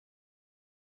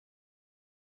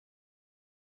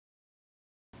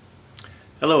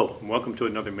Hello, and welcome to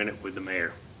another Minute with the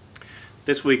Mayor.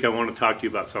 This week I want to talk to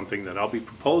you about something that I'll be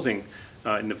proposing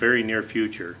in the very near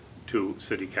future to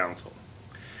City Council.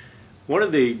 One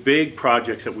of the big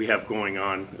projects that we have going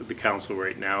on at the Council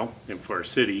right now and for our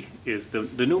city is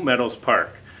the new Meadows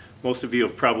Park. Most of you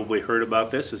have probably heard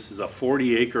about this. This is a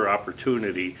 40-acre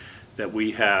opportunity that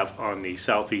we have on the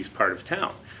southeast part of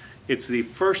town. It's the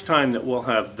first time that we'll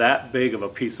have that big of a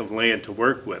piece of land to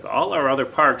work with. All our other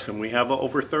parks, and we have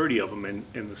over 30 of them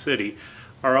in the city,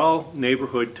 are all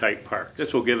neighborhood type parks.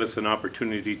 This will give us an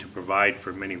opportunity to provide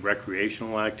for many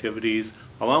recreational activities,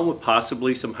 along with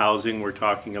possibly some housing we're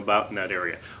talking about in that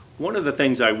area. One of the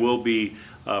things I will be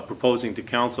proposing to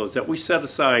council is that we set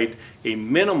aside a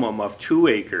minimum of 2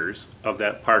 acres of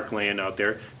that park land out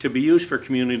there to be used for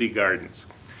community gardens.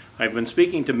 I've been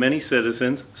speaking to many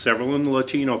citizens, several in the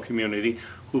Latino community,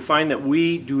 who find that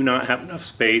we do not have enough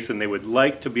space and they would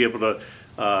like to be able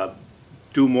to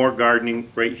do more gardening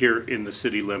right here in the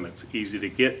city limits. Easy to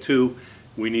get to.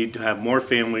 We need to have more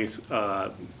families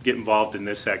get involved in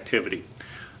this activity.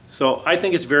 So I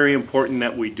think it's very important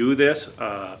that we do this.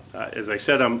 As I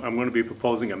said, I'm going to be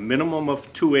proposing a minimum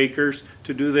of 2 acres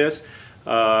to do this,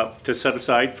 to set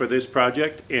aside for this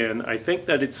project, and I think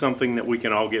that it's something that we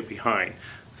can all get behind.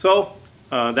 So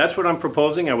that's what I'm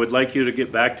proposing. I would like you to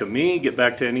get back to me, get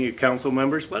back to any council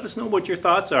members. Let us know what your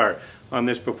thoughts are on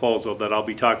this proposal that I'll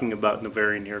be talking about in the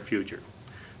very near future.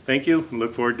 Thank you, and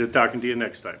look forward to talking to you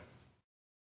next time.